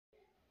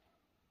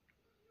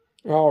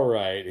All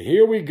right,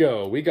 here we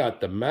go. We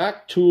got the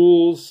Mac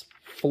Tools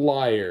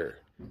Flyer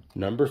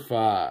number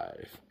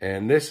 5.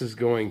 And this is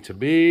going to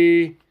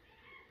be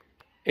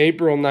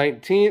April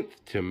 19th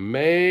to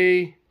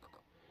May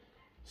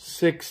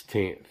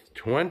 16th,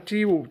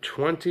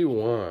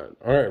 2021.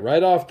 All right,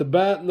 right off the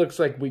bat, looks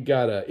like we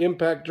got an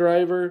impact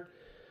driver.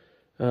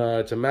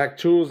 It's a Mac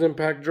Tools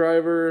impact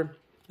driver.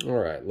 All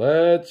right,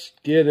 let's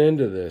get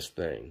into this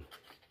thing.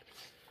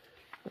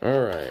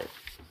 All right.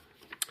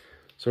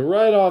 So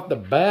right off the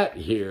bat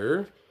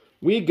here,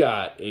 we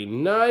got a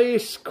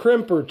nice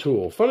crimper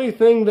tool. Funny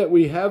thing that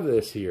we have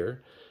this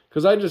here,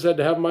 because I just had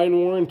to have mine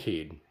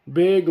warranted.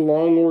 Big,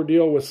 long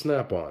ordeal with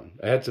Snap-on.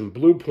 I had some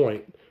Blue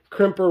Point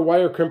crimper,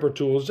 wire crimper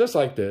tools just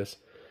like this.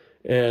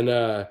 And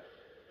I've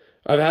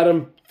had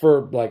them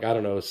for like, I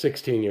don't know,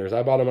 16 years.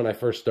 I bought them when I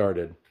first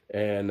started.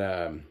 And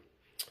the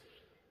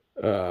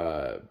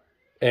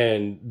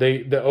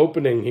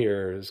opening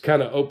here is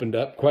kind of opened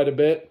up quite a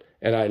bit.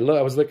 And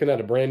I was looking at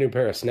a brand new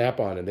pair of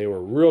Snap-on, and they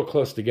were real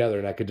close together,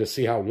 and I could just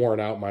see how worn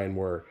out mine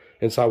were.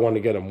 And so I wanted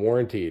to get them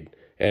warranted.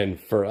 And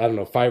for, I don't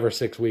know, 5 or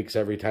 6 weeks,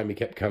 every time he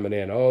kept coming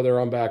in, oh, they're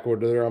on back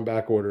order, they're on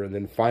back order. And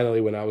then finally,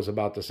 when I was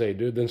about to say,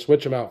 dude, then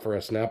switch them out for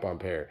a Snap-on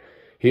pair,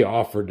 he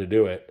offered to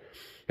do it.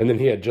 And then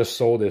he had just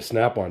sold his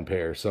Snap-on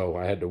pair, so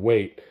I had to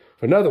wait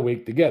for another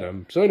week to get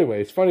them. So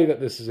anyway, it's funny that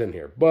this is in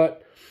here.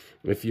 But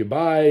if you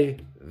buy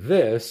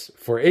this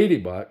for 80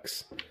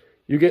 bucks,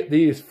 you get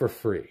these for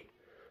free.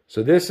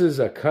 So this is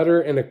a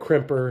cutter and a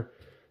crimper.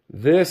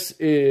 This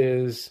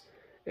is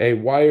a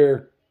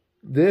wire.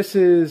 This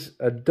is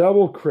a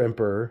double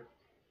crimper.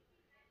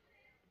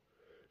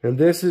 And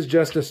this is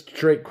just a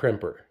straight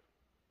crimper.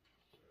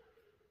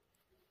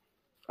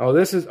 Oh,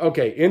 this is,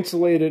 okay,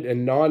 insulated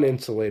and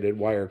non-insulated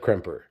wire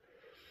crimper.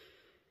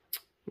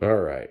 All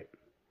right.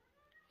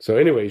 So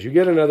anyways, you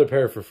get another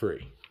pair for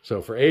free.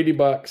 So for 80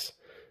 bucks,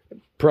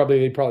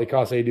 they probably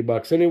cost 80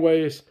 bucks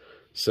anyways.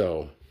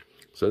 So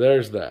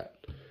there's that.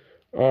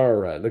 All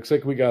right, looks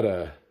like we got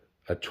a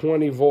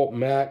 20-volt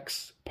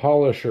max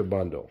polisher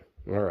bundle.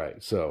 All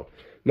right, so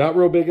not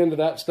real big into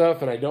that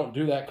stuff, and I don't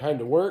do that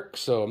kind of work,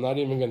 so I'm not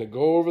even going to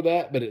go over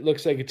that, but it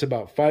looks like it's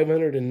about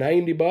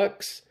 590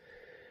 bucks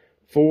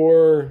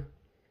for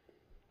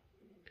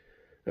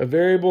a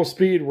variable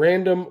speed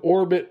random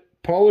orbit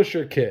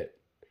polisher kit.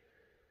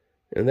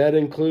 And that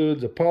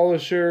includes a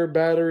polisher,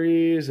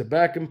 batteries, a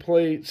backing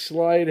plate,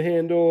 slide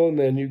handle, and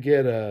then you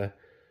get a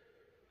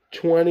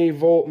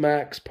 20-volt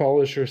max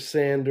polisher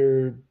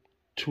sander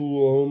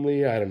tool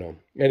only. I don't know.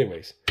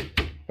 Anyways.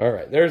 All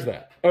right. There's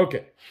that.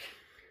 Okay.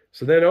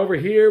 So then over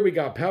here we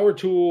got power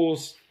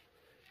tools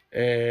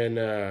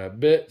and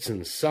bits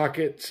and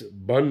sockets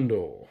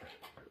bundle.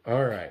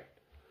 All right.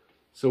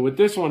 So with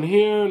this one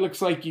here,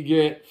 looks like you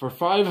get for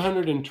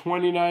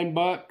 529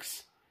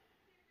 bucks,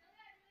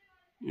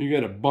 you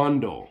get a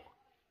bundle.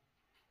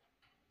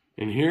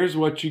 And here's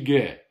what you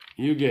get.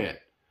 You get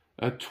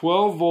a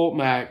 12-volt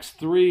max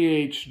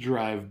 3H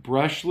drive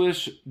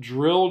brushless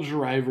drill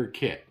driver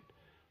kit.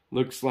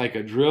 Looks like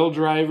a drill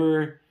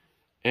driver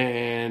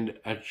and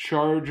a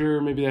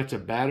charger. Maybe that's a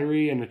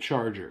battery and a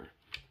charger.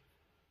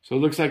 So it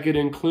looks like it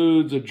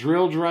includes a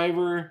drill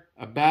driver,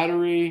 a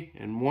battery,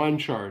 and one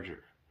charger.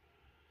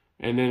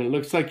 And then it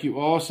looks like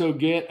you also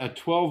get a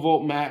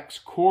 12-volt max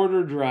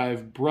quarter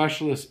drive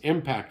brushless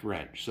impact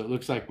wrench. So it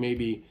looks like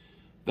maybe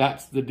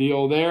that's the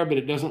deal there, but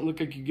it doesn't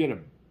look like you get a,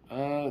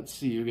 let's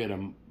see, you get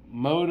a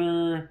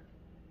motor.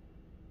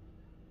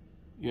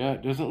 Yeah,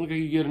 it doesn't look like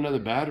you get another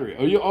battery.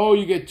 Oh,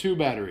 you get 2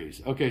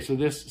 batteries. Okay, so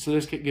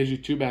this kit gives you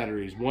 2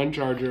 batteries, 1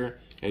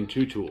 charger, and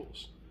 2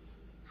 tools.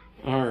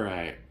 All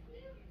right.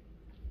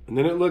 And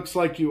then it looks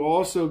like you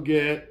also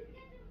get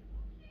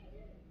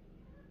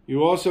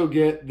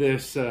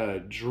this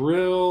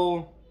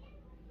drill.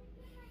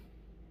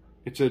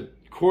 It's a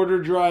quarter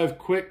drive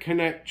quick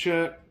connect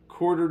chuck,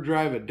 quarter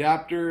drive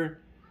adapter,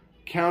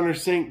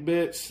 countersink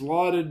bits,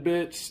 slotted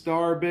bits,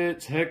 star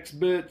bits, hex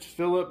bits,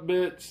 Phillip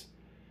bits,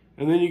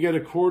 and then you get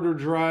a quarter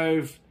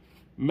drive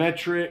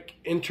metric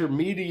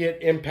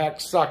intermediate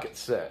impact socket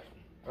set.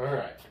 All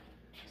right.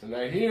 So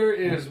now here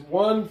is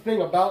one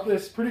thing about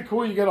this. Pretty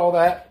cool, you get all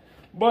that.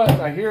 But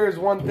now here is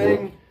one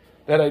thing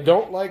that I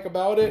don't like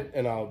about it,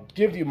 and I'll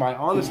give you my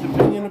honest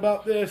opinion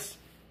about this.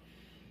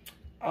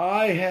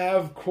 I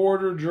have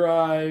quarter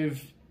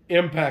drive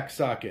impact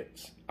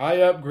sockets. I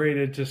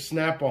upgraded to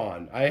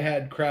Snap-on. I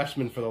had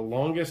Craftsman for the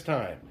longest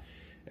time,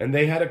 and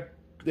they had a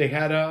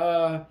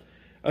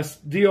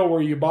deal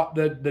where you bought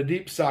the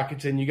deep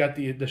sockets and you got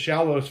the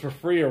shallows for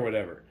free or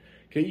whatever.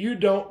 Okay, you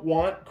don't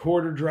want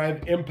quarter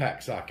drive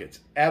impact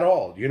sockets at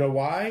all. You know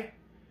why?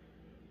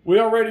 We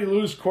already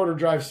lose quarter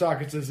drive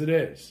sockets as it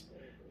is.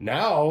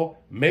 Now,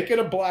 make it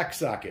a black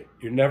socket.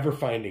 You're never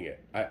finding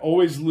it. I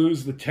always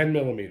lose the 10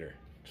 millimeter.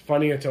 It's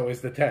funny, it's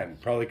always the 10,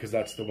 probably because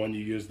that's the one you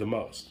use the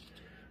most.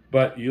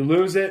 But you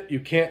lose it, you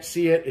can't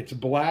see it, it's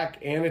black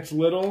and it's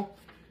little.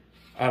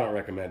 I don't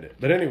recommend it.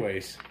 But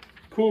anyways,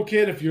 cool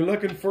kid. If you're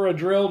looking for a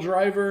drill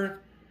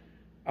driver,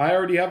 I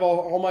already have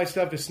all my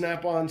stuff is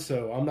Snap-on,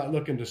 so I'm not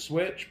looking to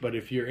switch. But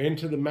if you're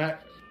into the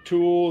Mac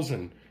tools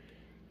and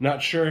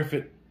Not sure if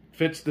it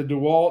fits the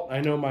DeWalt. I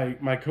know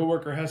my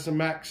coworker has some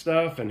Mac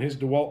stuff, and his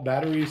DeWalt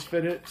batteries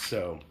fit it,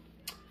 so.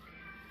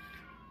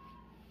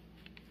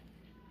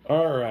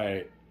 All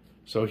right.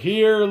 So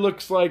here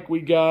looks like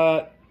we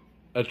got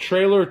a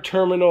trailer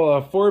terminal,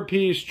 a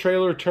 4-piece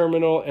trailer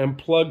terminal and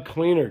plug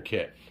cleaner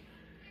kit.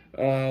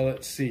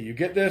 Let's see. You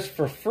get this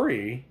for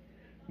free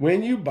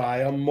when you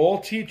buy a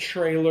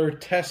multi-trailer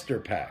tester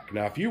pack.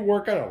 Now, if you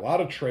work on a lot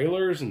of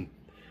trailers and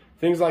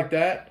things like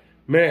that,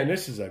 man,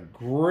 this is a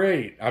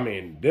great, I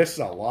mean, this is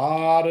a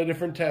lot of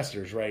different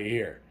testers right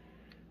here.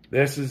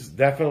 This is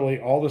definitely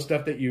all the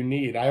stuff that you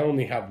need. I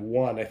only have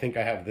one. I think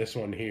I have this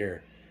one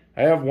here.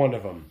 I have one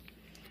of them.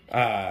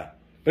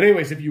 But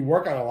anyways, if you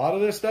work on a lot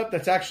of this stuff,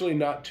 that's actually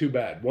not too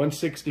bad.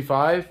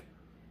 $165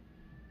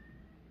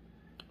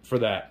 for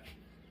that.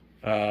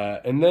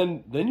 And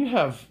then you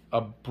have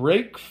a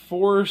brake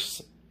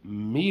force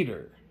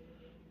meter.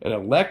 An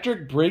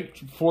electric brake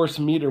force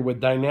meter with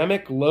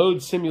dynamic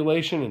load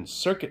simulation and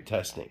circuit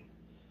testing.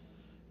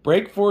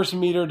 Brake force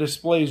meter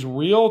displays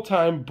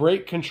real-time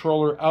brake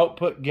controller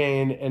output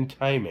gain and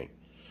timing.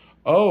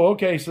 Oh,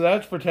 okay, so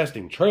that's for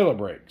testing trailer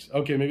brakes.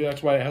 Okay, maybe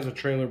that's why it has a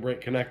trailer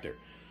brake connector.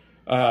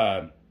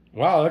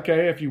 Wow,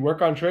 okay, if you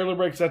work on trailer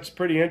brakes, that's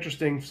pretty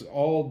interesting. It's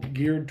all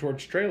geared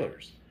towards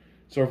trailers.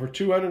 So for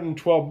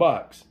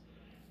 $212,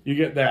 you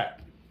get that.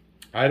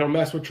 I don't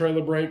mess with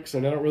trailer brakes,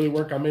 and I don't really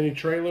work on many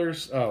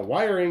trailers.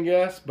 Wiring,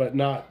 yes, but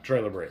not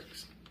trailer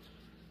brakes.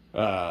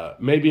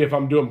 Maybe if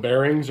I'm doing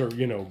bearings or,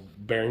 you know,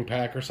 bearing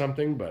pack or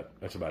something, but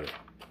that's about it.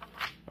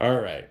 All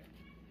right.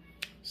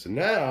 So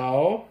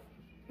now,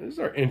 these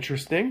are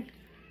interesting.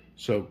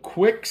 So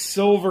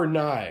Quicksilver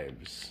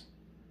knives.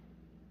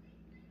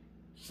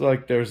 So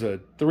like there's a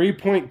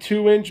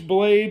 3.2-inch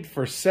blade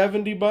for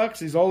 $70.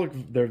 These all look,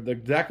 they're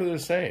exactly the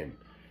same.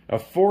 A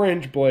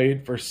 4-inch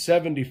blade for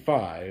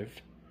 $75.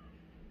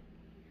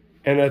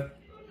 And a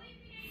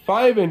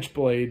 5-inch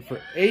blade for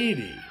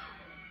 $80.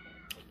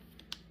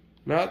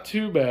 Not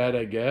too bad,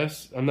 I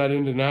guess. I'm not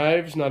into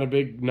knives, not a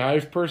big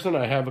knives person.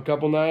 I have a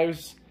couple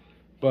knives.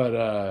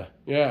 But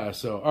yeah,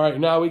 so all right,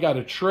 now we got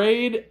to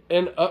trade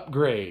and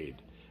upgrade.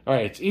 All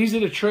right, it's easy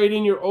to trade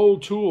in your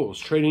old tools.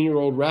 Trade in your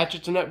old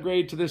ratchets and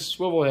upgrade to this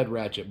swivel head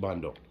ratchet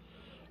bundle.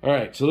 All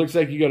right, so it looks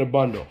like you got a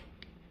bundle.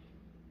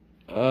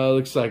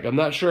 Looks like, I'm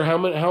not sure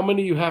how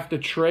many you have to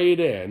trade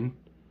in,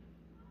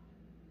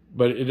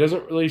 but it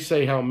doesn't really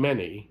say how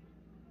many.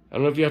 I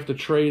don't know if you have to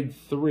trade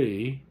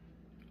 3.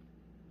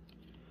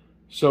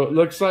 So it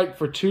looks like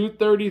for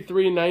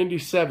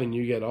 $233.97,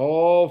 you get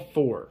all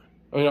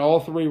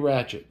 3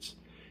 ratchets.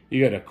 You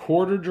get a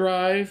quarter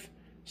drive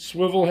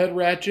swivel head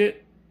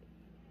ratchet.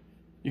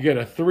 You get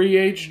a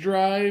 3/8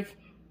 drive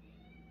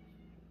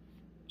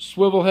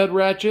swivel head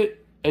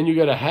ratchet, and you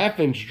get a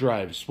 1/2-inch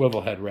drive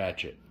swivel head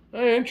ratchet.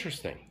 Oh,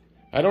 interesting.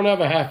 I don't have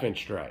a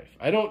 1/2-inch drive.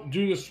 I don't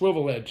do the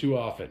swivel head too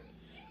often.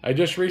 I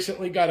just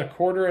recently got a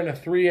quarter and a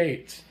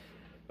 3/8.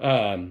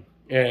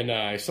 And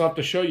I still have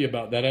to show you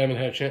about that. I haven't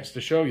had a chance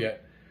to show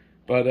yet.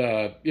 But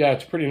yeah,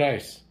 it's pretty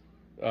nice.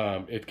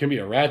 It can be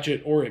a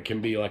ratchet or it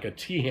can be like a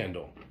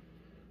T-handle.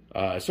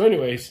 So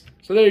anyways,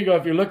 so there you go.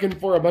 If you're looking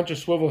for a bunch of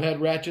swivel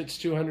head ratchets,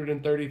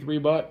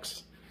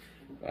 $233.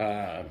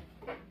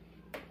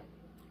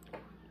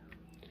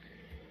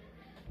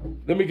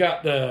 Then we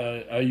got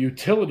the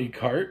utility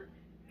cart.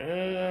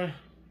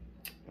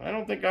 I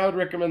don't think I would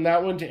recommend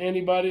that one to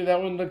anybody.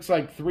 That one looks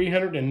like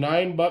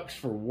 $309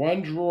 for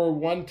 1 drawer,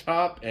 1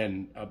 top,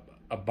 and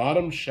a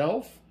bottom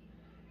shelf.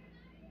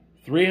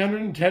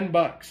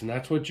 $310, and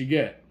that's what you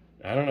get.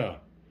 I don't know.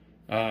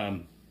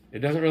 It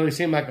doesn't really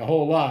seem like a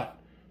whole lot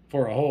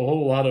for a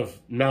whole lot of,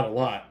 not a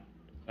lot,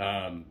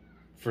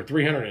 for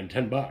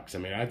 $310. I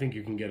mean, I think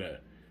you can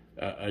get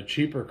a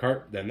cheaper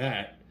cart than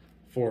that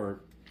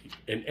for,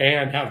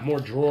 and have more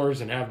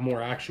drawers and have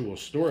more actual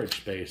storage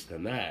space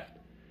than that.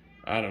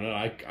 I don't know.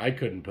 I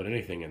couldn't put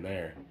anything in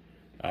there.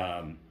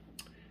 And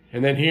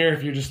then here,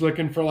 if you're just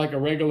looking for like a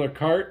regular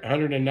cart,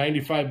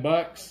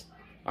 $195.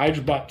 I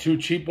just bought 2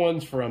 cheap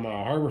ones from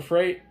Harbor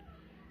Freight.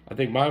 I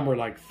think mine were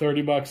like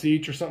 $30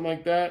 each or something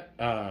like that.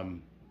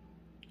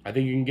 I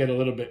think you can get a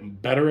little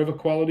bit better of a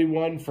quality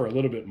one for a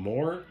little bit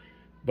more,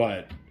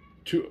 but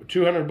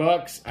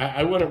 $200.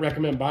 I wouldn't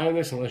recommend buying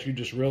this unless you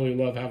just really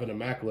love having a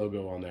Mac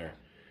logo on there.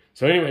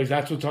 So anyways,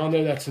 that's what's on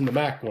there. That's in the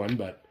Mac one,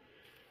 but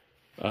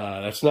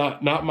that's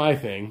not my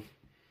thing.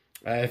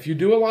 If you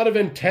do a lot of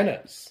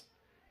antennas,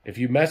 if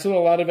you mess with a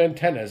lot of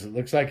antennas, it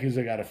looks like he's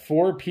got a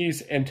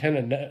 4-piece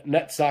antenna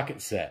net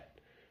socket set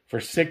for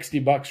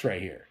 $60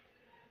 right here.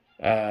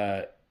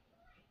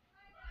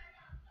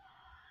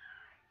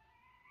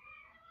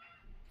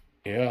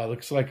 Yeah, it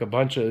looks like a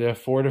bunch of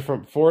four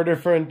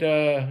different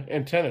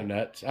antenna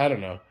nuts. I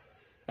don't know.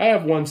 I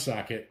have one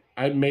socket.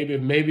 I maybe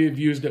have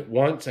used it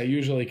once. I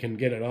usually can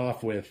get it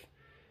off with,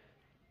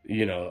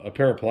 you know, a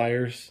pair of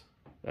pliers.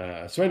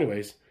 So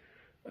anyways,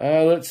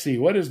 let's see.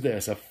 What is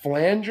this? A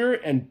flanger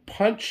and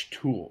punch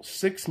tool,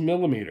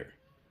 6mm.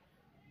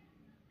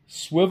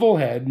 Swivel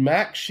head,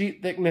 max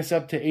sheet thickness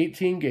up to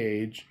 18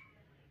 gauge.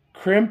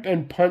 Crimp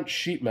and punch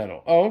sheet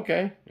metal. Oh,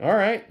 okay. All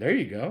right. There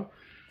you go.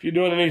 if you're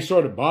doing any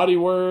sort of body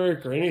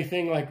work or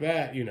anything like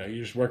that, you know,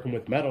 you're just working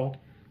with metal.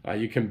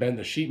 You can bend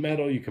the sheet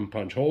metal. You can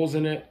punch holes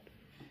in it.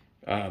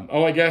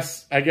 I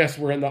guess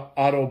we're in the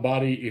auto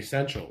body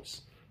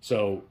essentials.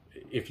 So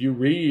if you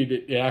read,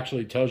 it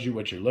actually tells you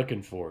what you're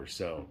looking for.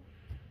 So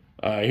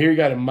here you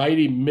got a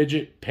Mighty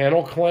Midget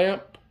panel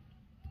clamp.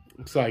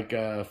 Looks like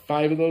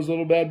 5 of those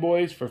little bad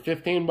boys for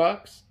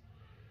 $15.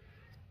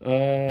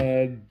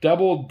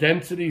 Double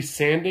density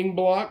sanding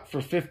block for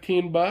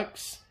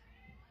 $15.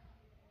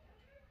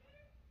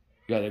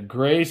 Got a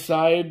gray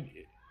side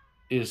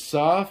is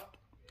soft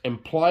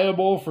and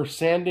pliable for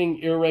sanding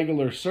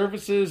irregular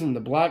surfaces, and the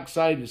black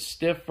side is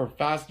stiff for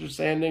faster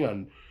sanding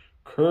on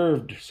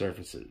curved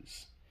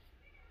surfaces.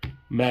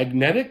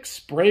 Magnetic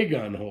spray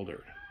gun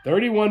holder,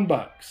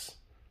 $31.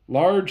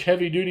 Large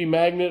heavy-duty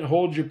magnet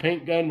holds your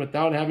paint gun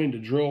without having to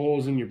drill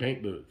holes in your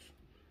paint booth.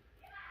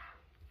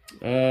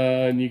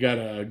 And you got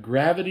a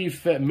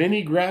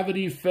mini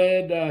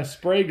gravity-fed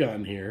spray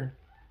gun here.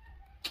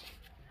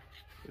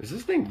 Is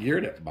this thing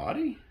geared at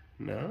body?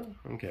 No?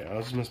 Okay,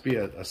 this must be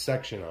a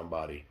section on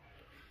body.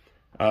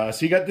 So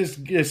you got this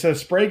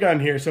spray gun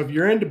here. So if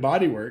you're into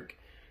body work,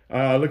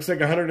 looks like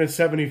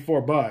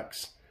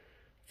 $174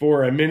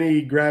 for a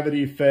mini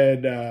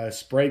gravity-fed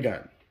spray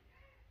gun.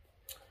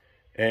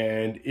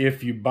 And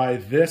if you buy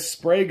this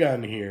spray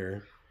gun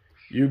here,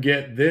 you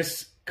get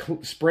this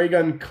spray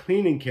gun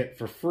cleaning kit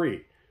for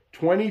free.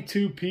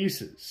 22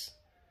 pieces.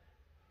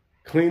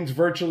 Cleans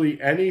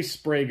virtually any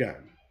spray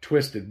gun.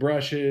 Twisted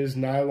brushes,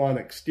 nylon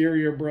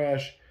exterior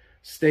brush,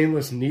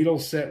 stainless needle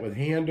set with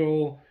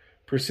handle,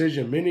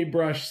 precision mini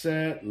brush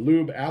set,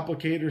 lube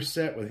applicator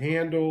set with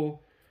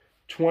handle,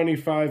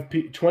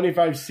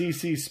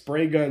 25cc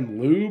spray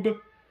gun lube.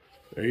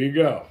 There you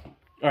go.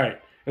 All right.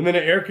 And then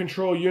an air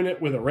control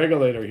unit with a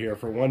regulator here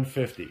for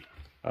 $150.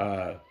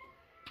 So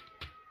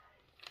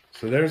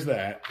there's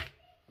that.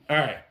 All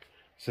right.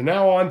 So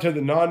now on to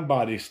the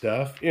non-body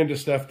stuff, into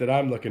stuff that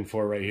I'm looking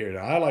for right here.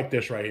 Now, I like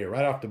this right here.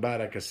 Right off the bat,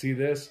 I can see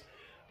this.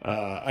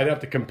 I'd have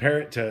to compare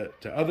it to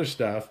other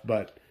stuff,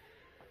 but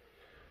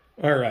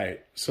all right.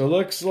 So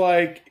looks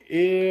like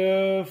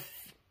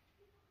if...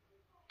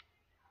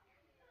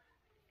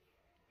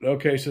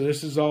 Okay, so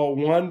this is all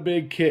one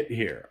big kit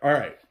here. All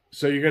right.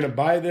 So you're going to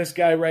buy this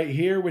guy right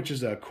here, which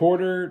is a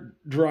quarter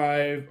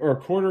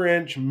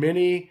inch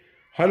mini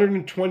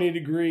 120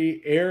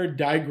 degree air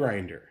die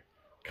grinder.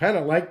 Kind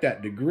of like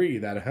that degree,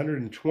 that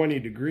 120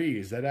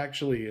 degrees. That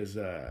actually is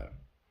a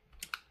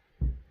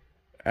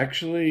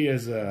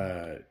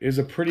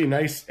pretty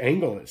nice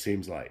angle, it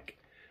seems like.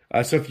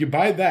 So if you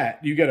buy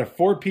that, you get a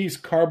 4-piece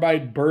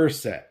carbide burr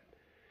set.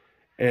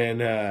 And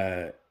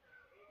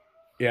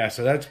yeah,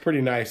 so that's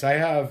pretty nice. I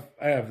have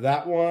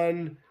that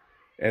one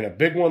and a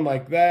big one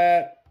like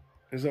that.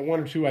 Is it 1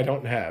 or 2 I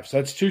don't have? So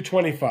that's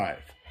 $225.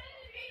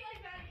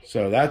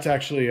 So that's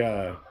actually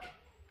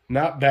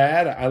not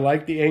bad. I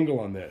like the angle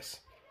on this.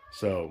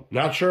 So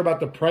not sure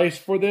about the price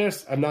for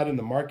this. I'm not in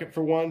the market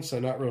for one, so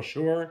not real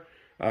sure.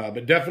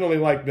 But definitely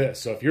like this.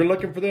 So if you're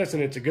looking for this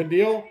and it's a good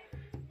deal,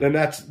 then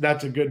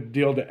that's a good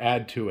deal to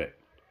add to it.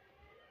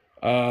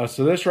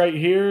 So this right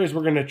here is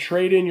we're going to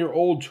trade in your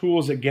old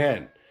tools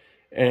again.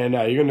 And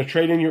you're going to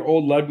trade in your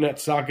old lug nut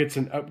sockets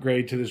and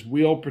upgrade to this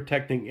wheel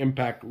protecting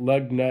impact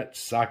lug nut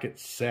socket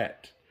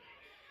set.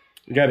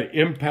 You got an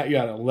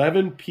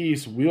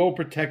 11-piece wheel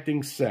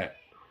protecting set.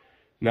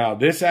 Now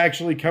this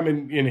actually come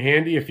in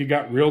handy if you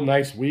got real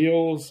nice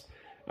wheels.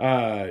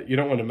 You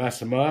don't want to mess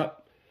them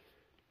up.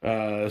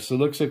 So it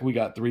looks like we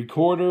got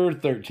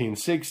 3/4,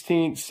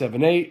 13/16,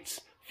 7/8,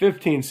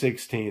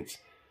 15/16,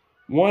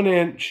 1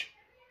 inch,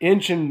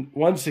 inch and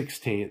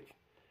 1/16.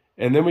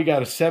 And then we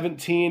got a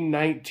 17,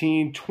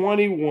 19,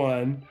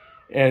 21,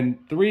 and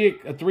a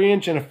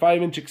 3-inch and a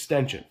 5-inch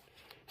extension.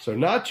 So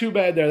not too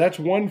bad there. That's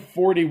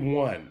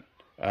 $141.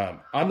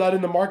 I'm not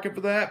in the market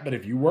for that, but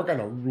if you work on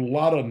a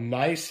lot of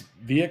nice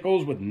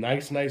vehicles with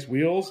nice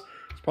wheels,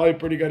 it's probably a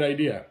pretty good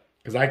idea.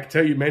 Because I can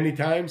tell you many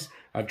times,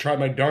 I've tried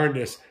my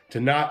darndest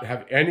to not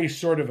have any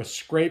sort of a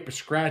scrape, a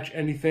scratch,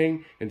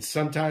 anything. And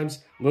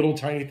sometimes little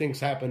tiny things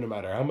happen no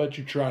matter how much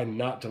you try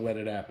not to let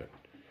it happen.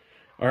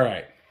 All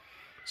right.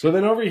 So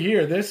then over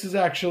here, this is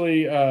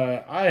actually,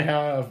 I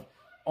have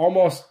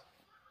almost,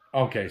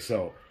 okay,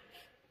 so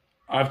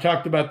I've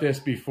talked about this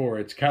before.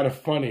 It's kind of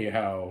funny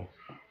how,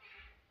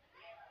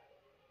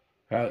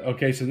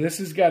 okay, so this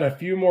has got a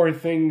few more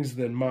things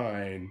than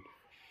mine,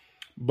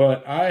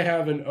 but I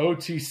have an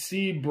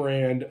OTC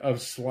brand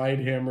of slide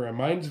hammer, and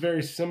mine's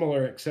very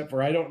similar, except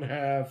for I don't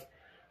have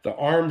the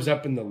arms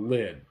up in the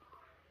lid.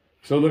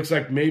 So it looks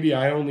like maybe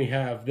I only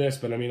have this,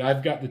 but I mean,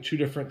 I've got the 2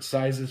 different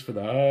sizes for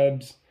the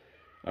hubs.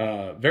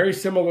 Very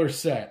similar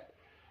set.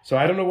 So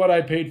I don't know what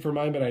I paid for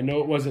mine, but I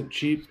know it wasn't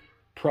cheap.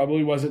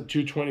 Probably wasn't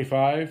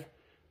 $225.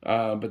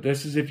 But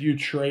this is if you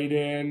trade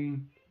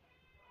in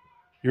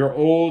your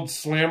old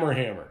slammer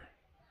hammer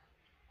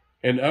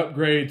and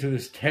upgrade to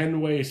this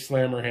 10-way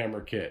slammer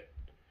hammer kit.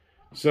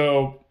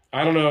 So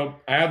I don't know.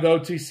 I have the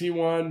OTC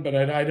one, but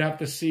I'd have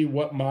to see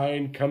what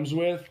mine comes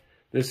with.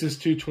 This is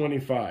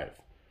 $225.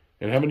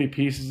 And how many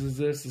pieces is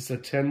this? It's a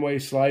 10-way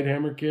slide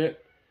hammer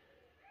kit.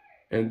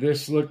 And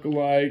this look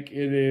like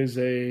it is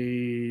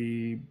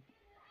a...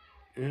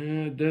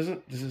 does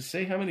it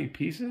say how many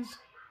pieces?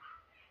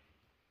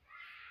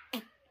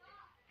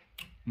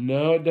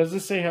 No, it doesn't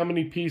say how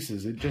many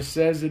pieces. It just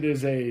says it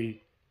is a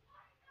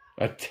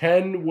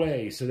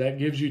 10-way. So that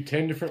gives you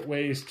 10 different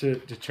ways to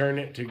turn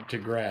it to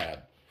grab.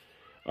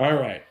 All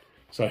right.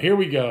 So here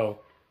we go.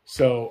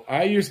 So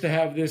I used to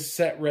have this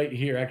set right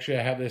here. Actually,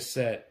 I have this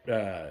set,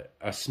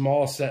 a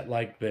small set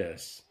like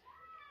this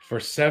for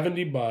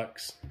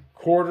 $70.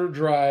 Quarter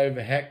drive,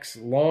 hex,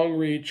 long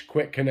reach,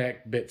 quick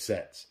connect bit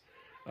sets.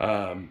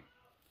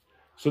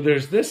 So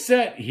there's this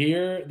set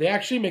here. They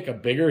actually make a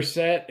bigger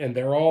set, and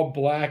they're all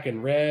black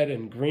and red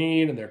and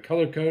green, and they're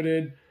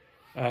color-coded.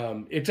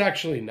 It's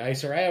actually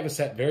nicer. I have a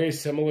set very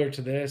similar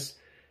to this.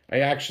 I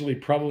actually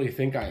probably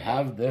think I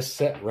have this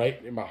set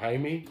right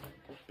behind me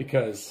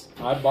because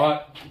I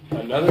bought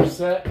another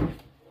set,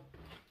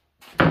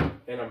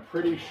 and I'm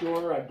pretty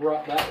sure I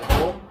brought that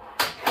home.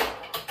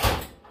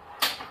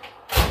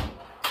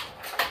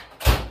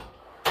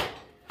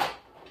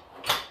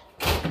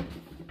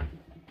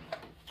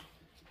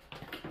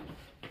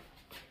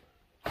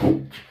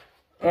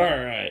 All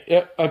right.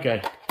 Yep.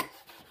 Okay.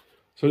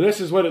 So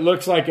this is what it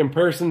looks like in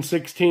person.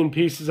 16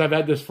 pieces. I've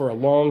had this for a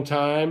long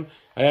time.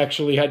 I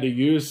actually had to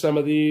use some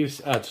of these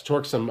to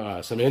torque some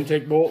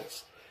intake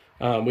bolts.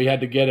 We had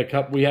to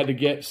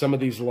get some of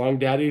these long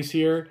daddies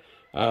here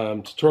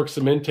to torque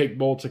some intake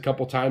bolts a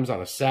couple times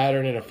on a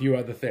Saturn and a few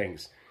other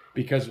things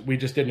because we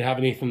just didn't have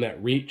anything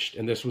that reached,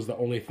 and this was the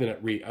only thing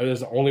that reached. I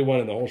was the only one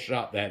in the whole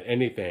shop that had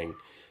anything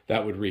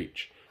that would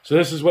reach. So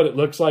this is what it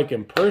looks like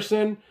in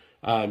person.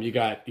 You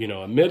got,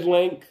 a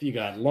mid-length, you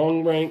got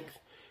long length.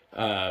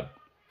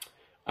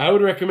 I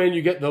would recommend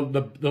you get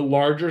the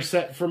larger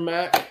set from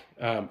Mac.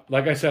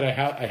 Like I said, I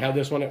had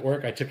this one at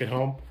work. I took it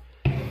home.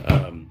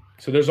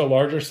 So there's a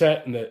larger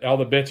set, and all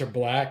the bits are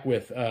black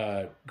with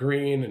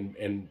green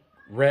and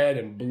red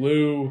and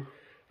blue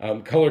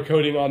color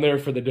coding on there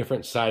for the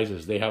different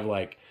sizes. They have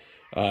like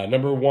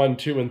number 1,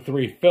 2, and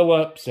 3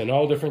 Phillips and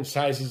all different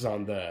sizes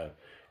on the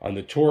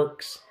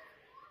Torx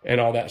and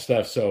all that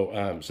stuff.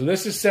 So so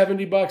this is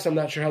 $70. I'm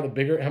not sure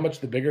how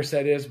much the bigger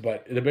set is,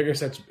 but the bigger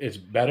set is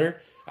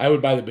better. I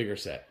would buy the bigger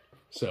set.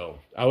 So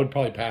I would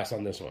probably pass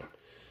on this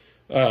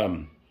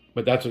one.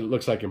 But that's what it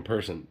looks like in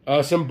person.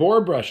 Some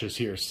bore brushes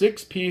here.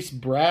 6-piece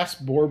brass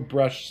bore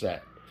brush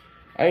set.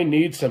 I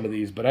need some of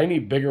these, but I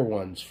need bigger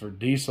ones for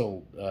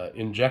diesel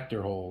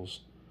injector holes.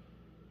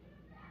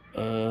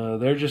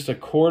 They're just a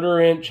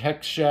 1/4-inch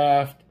hex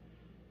shaft.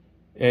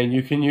 And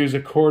you can use a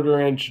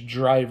 1/4-inch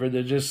driver.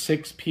 They're just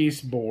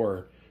 6-piece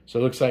bore. So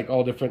it looks like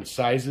all different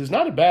sizes.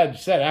 Not a bad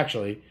set,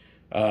 actually.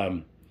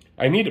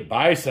 I need to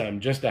buy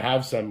some just to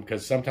have some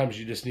because sometimes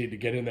you just need to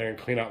get in there and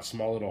clean out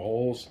small little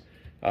holes.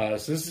 So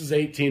this is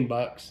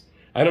 $18.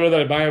 I don't know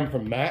that I buy them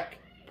from Mac.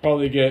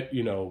 Probably get,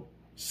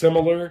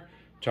 similar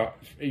to,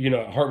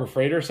 Harbor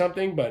Freight or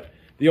something. But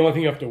the only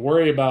thing you have to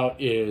worry about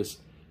is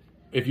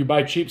if you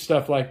buy cheap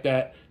stuff like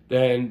that,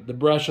 then the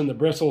brush and the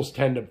bristles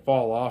tend to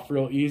fall off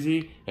real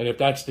easy. And if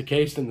that's the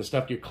case, then the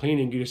stuff you're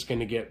cleaning, you're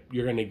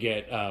going to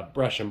get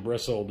brush and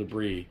bristle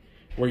debris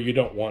where you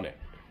don't want it.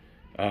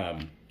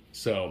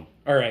 So,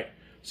 all right.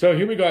 So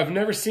here we go. I've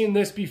never seen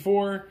this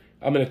before.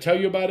 I'm going to tell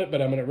you about it,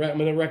 but I'm going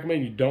to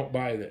recommend you don't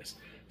buy this.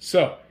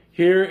 So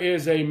here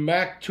is a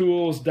Mac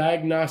Tools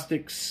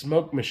diagnostic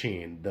smoke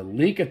machine, the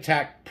Leak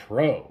Attack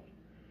Pro.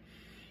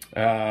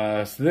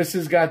 So this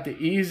has got the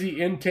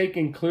easy intake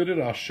included.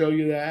 I'll show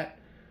you that.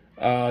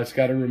 It's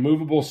got a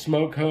removable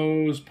smoke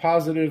hose,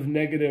 positive,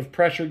 negative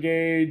pressure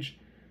gauge.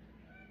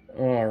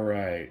 All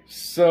right,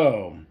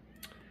 so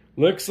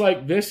looks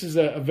like this is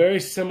a very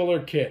similar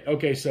kit.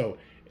 Okay, so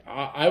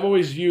I've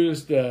always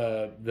used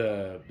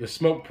the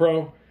Smoke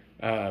Pro.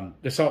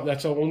 That's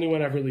the only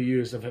one I've really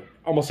used.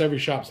 Almost every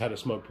shop's had a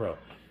Smoke Pro.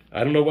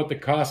 I don't know what the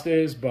cost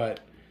is, but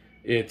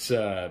it's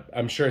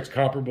I'm sure it's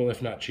comparable,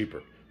 if not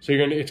cheaper. So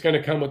it's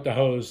gonna come with the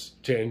hose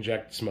to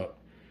inject smoke.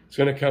 It's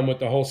going to come with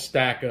the whole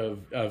stack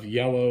of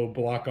yellow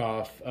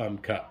block-off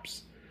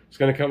cups. It's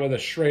going to come with a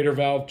Schrader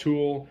valve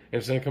tool, and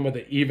it's going to come with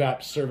the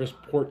EVAP service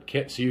port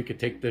kit so you can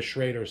take the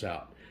Schraders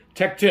out.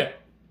 Tech tip.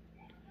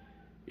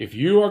 If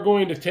you are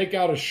going to take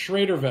out a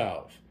Schrader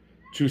valve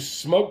to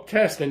smoke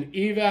test an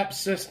EVAP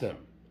system,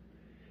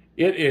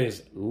 it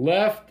is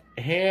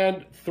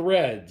left-hand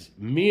threads,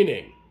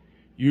 meaning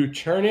you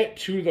turn it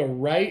to the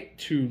right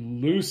to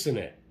loosen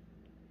it.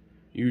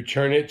 You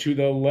turn it to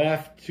the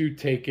left to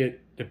take it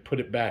to put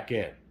it back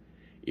in.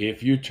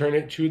 If you turn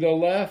it to the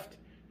left,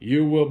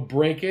 you will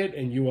break it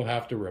and you will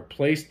have to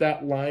replace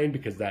that line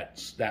because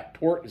that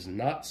port is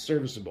not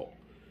serviceable.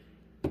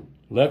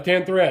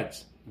 Left-hand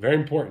threads, very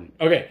important.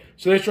 Okay,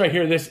 so this right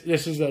here, this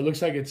is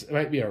looks like it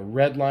might be a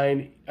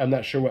Redline. I'm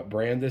not sure what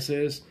brand this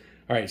is.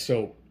 All right,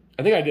 so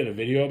I think I did a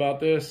video about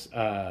this.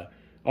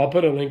 I'll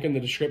put a link in the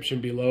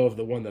description below of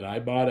the one that I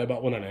bought. I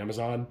bought one on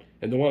Amazon,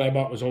 and the one I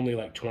bought was only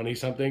like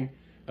 20-something.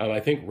 I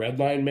think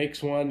Redline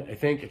makes one. I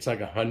think it's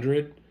like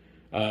 100.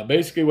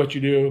 Basically what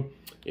you do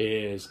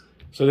is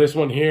So this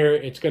one here,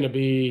 it's going to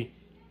be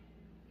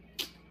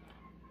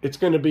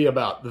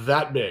about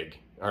that big.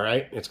 All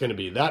right. It's going to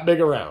be that big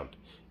around.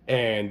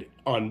 And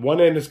on one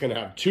end, it's going to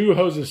have two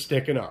hoses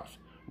sticking off.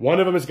 One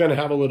of them is going to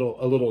have a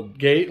little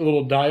gate, a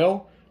little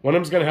dial. One of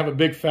them is going to have a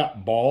big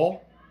fat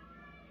ball.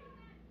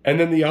 And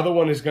then the other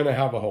one is going to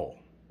have a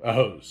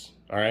hose.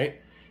 All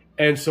right.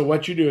 And so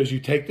what you do is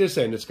you take this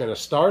end, it's going to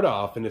start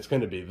off and it's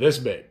going to be this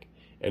big.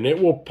 And it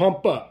will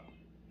pump up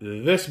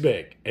this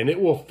big. And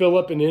it will fill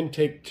up an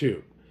intake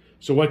tube.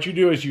 So what you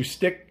do is you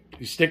stick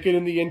it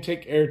in the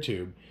intake air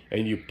tube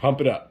and you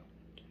pump it up.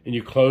 And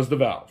you close the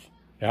valve.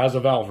 It has a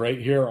valve right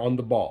here on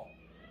the ball.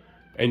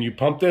 And you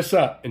pump this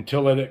up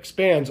until it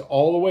expands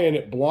all the way and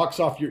it blocks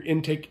off your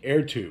intake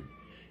air tube.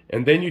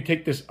 And then you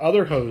take this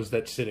other hose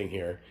that's sitting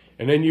here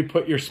and then you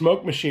put your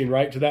smoke machine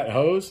right to that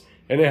hose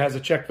and it has a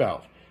check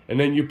valve. And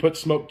then you put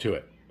smoke to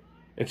it.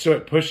 And so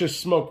it pushes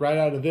smoke right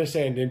out of this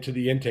end into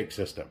the intake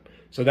system.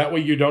 So that way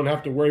you don't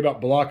have to worry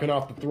about blocking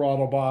off the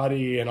throttle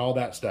body and all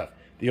that stuff.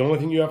 The only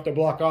thing you have to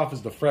block off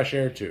is the fresh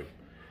air tube.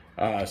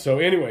 So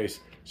anyways,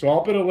 so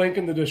I'll put a link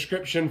in the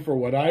description for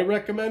what I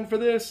recommend for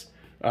this.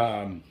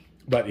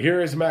 But here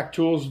is Mac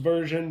Tools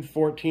version,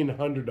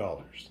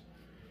 $1,400.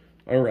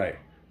 All right.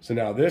 So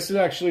now this is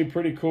actually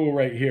pretty cool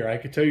right here. I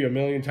could tell you a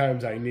million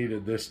times I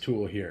needed this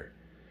tool here.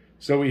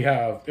 So we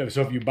have,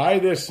 so if you buy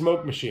this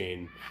smoke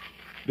machine,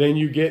 then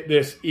you get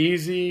this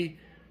easy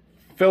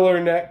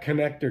filler net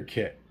connector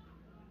kit.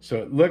 So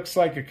it looks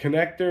like a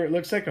connector. It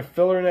looks like a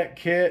filler net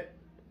kit.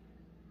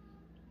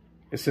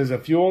 It says a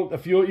fuel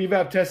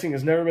evap testing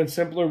has never been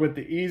simpler with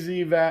the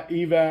easy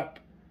evap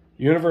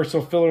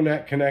universal filler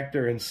net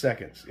connector in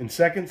seconds. In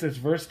seconds, this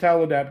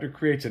versatile adapter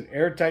creates an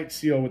airtight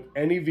seal with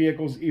any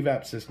vehicle's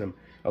evap system,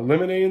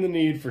 eliminating the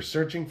need for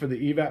searching for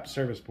the evap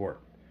service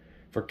port.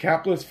 For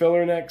capless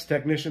filler nets,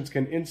 technicians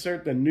can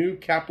insert the new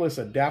capless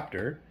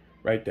adapter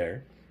right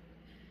there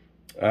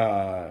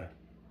to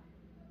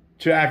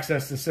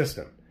access the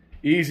system.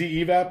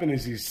 Easy Evap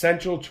is an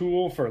essential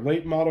tool for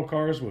late model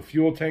cars with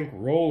fuel tank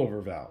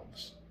rollover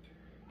valves.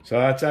 So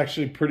that's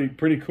actually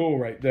pretty cool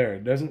right there.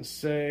 It doesn't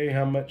say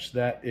how much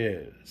that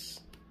is.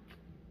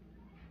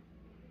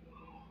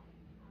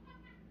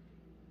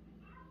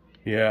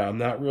 Yeah, I'm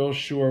not real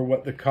sure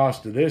what the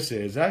cost of this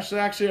is. That's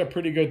actually a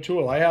pretty good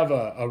tool. I have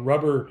a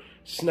rubber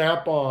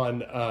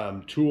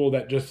snap-on tool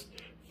that just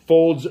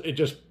folds, it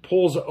just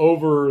pulls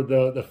over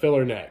the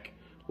filler neck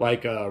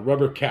like a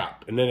rubber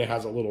cap, and then it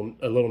has a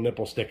little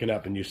nipple sticking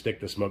up, and you stick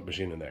the smoke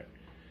machine in there.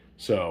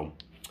 So,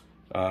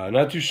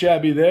 not too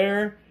shabby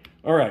there.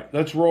 All right,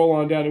 let's roll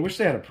on down. I wish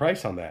they had a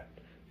price on that.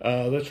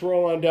 Let's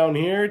roll on down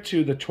here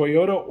to the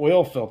Toyota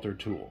oil filter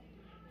tool.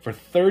 For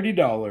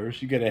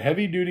 $30, you get a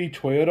heavy-duty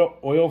Toyota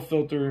oil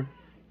filter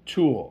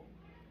tool.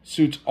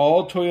 Suits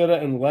all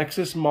Toyota and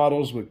Lexus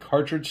models with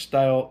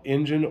cartridge-style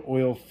engine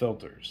oil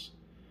filters.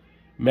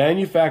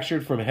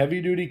 Manufactured from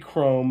heavy-duty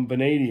chrome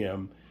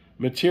vanadium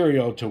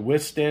material to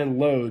withstand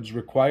loads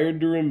required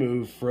to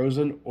remove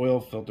frozen oil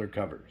filter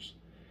covers.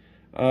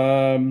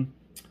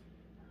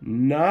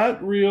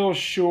 Not real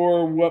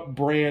sure what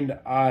brand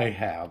I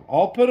have.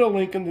 I'll put a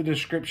link in the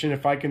description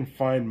if I can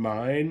find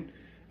mine.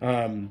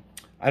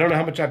 I don't know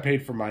how much I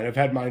paid for mine. I've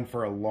had mine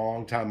for a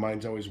long time.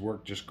 Mine's always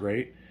worked just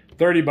great.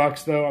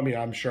 $30 though. I mean,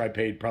 I'm sure I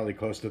paid probably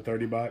close to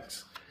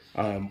 $30.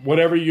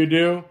 Whatever you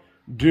do,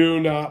 do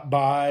not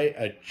buy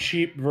a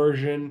cheap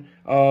version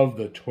of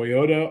the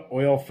Toyota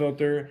oil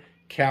filter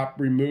cap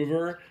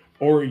remover,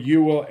 or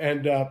you will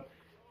end up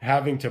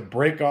having to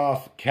break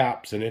off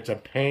caps, and it's a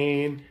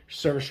pain.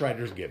 Service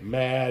writers get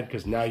mad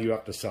because now you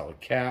have to sell a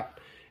cap,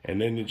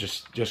 and then it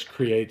just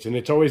creates, and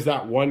it's always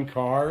that one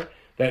car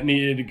that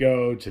needed to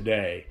go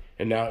today,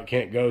 and now it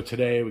can't go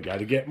today. We got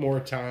to get more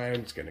time.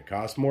 It's going to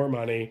cost more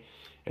money,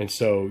 and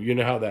so you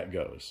know how that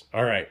goes.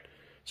 All right.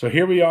 So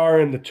here we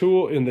are in the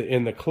tool,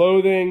 in the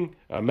clothing.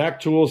 Mac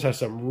Tools has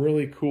some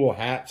really cool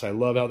hats. I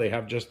love how they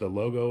have just the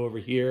logo over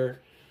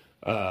here.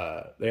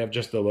 They have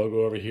just the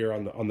logo over here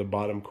on the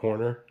bottom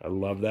corner. I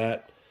love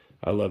that.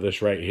 I love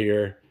this right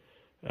here.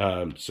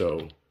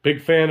 So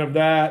big fan of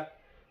that.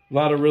 A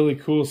lot of really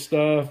cool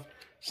stuff.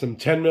 Some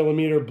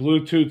 10mm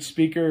Bluetooth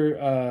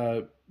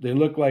speaker. They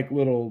look like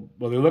little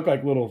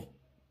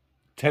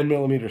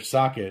 10mm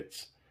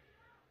sockets.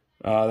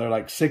 They're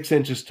like 6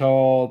 inches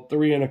tall,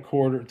 3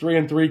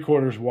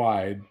 3/4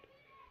 wide.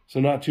 So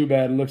not too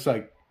bad. It looks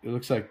like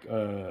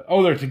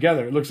oh, they're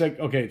together. It looks like,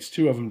 okay, it's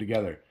two of them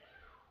together.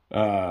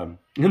 And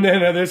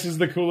then this is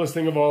the coolest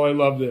thing of all. I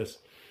love this.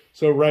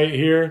 So right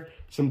here,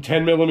 some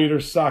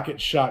 10mm socket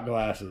shot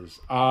glasses.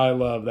 I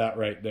love that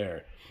right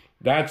there.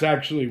 That's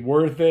actually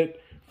worth it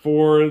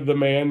for the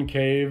man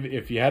cave.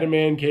 If you had a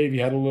man cave,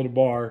 you had a little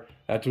bar,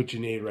 that's what you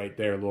need right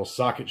there. Little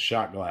socket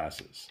shot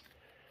glasses.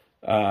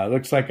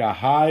 Looks like a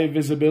high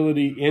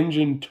visibility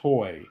engine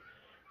toy.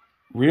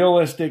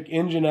 Realistic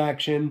engine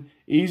action.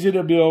 Easy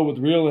to build with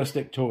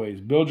realistic toys.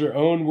 Build your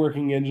own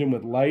working engine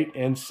with light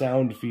and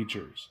sound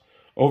features.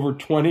 Over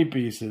 20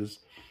 pieces.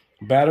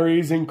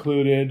 Batteries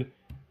included.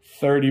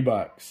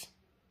 $30.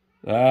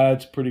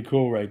 That's pretty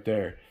cool right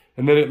there.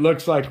 And then it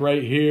looks like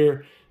right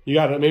here, You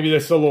got maybe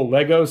this a little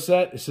Lego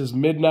set. It says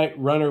Midnight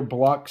Runner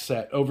block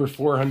set, over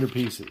 400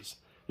 pieces.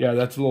 Yeah,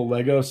 that's a little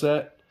Lego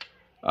set.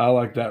 I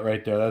like that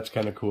right there. That's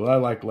kind of cool. I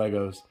like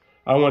Legos.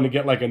 I want to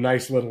get like a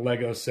nice little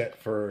Lego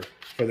set for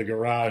the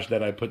garage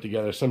that I put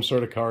together. Some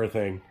sort of car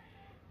thing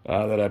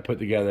that I put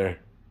together.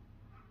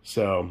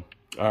 So,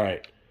 all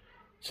right.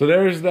 So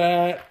there's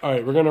that. All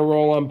right, we're going to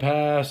roll on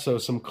past. So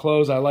some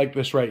clothes. I like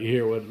this right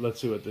here.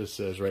 Let's see what this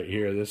says right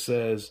here. This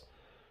says,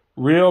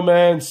 Real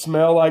men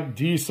smell like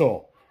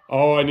diesel.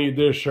 Oh, I need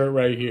this shirt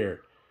right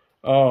here.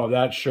 Oh,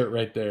 that shirt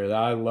right there.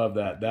 I love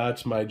that.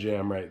 That's my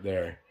jam right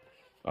there.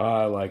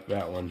 I like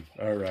that one.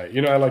 All right.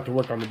 You know, I like to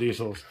work on the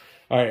diesels.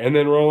 All right, and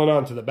then rolling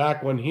on to the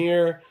back one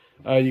here.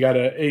 You got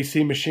an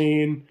AC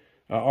machine,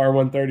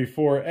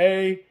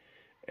 R134A,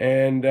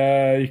 and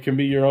you can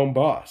be your own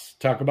boss.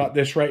 Talk about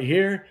this right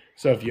here.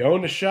 So if you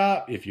own a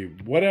shop, if you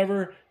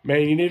whatever,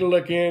 man, you need to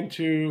look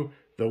into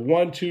the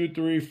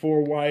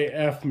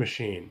 1234YF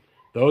machine.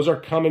 Those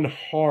are coming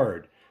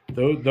hard.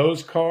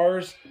 Those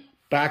cars,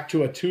 back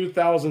to a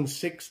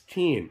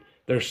 2016,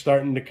 they're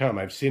starting to come.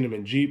 I've seen them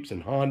in Jeeps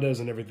and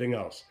Hondas and everything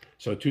else.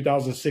 So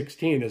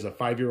 2016 is a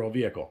 5-year-old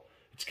vehicle.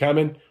 It's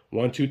coming,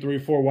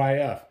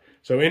 1234YF.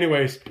 So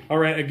anyways, all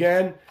right,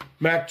 again,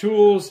 Mac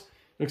Tools,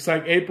 looks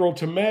like April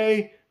to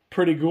May.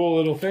 Pretty cool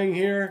little thing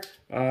here.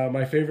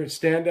 My favorite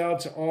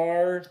standouts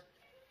are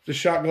the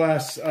shot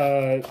glass,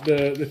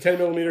 the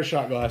 10mm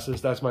shot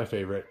glasses. That's my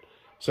favorite.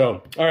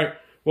 So, all right.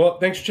 Well,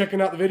 thanks for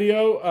checking out the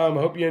video. I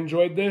hope you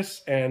enjoyed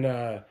this, and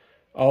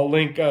I'll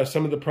link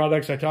some of the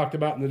products I talked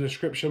about in the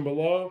description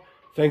below.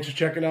 Thanks for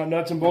checking out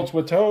Nuts and Bolts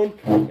with Tone,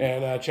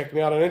 and check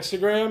me out on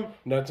Instagram,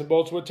 Nuts and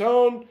Bolts with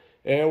Tone,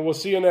 and we'll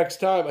see you next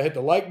time. Hit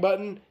the like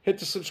button, hit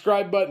the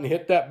subscribe button,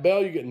 hit that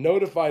bell. You get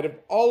notified of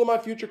all of my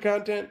future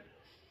content.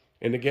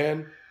 And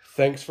again,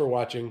 thanks for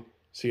watching.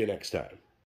 See you next time.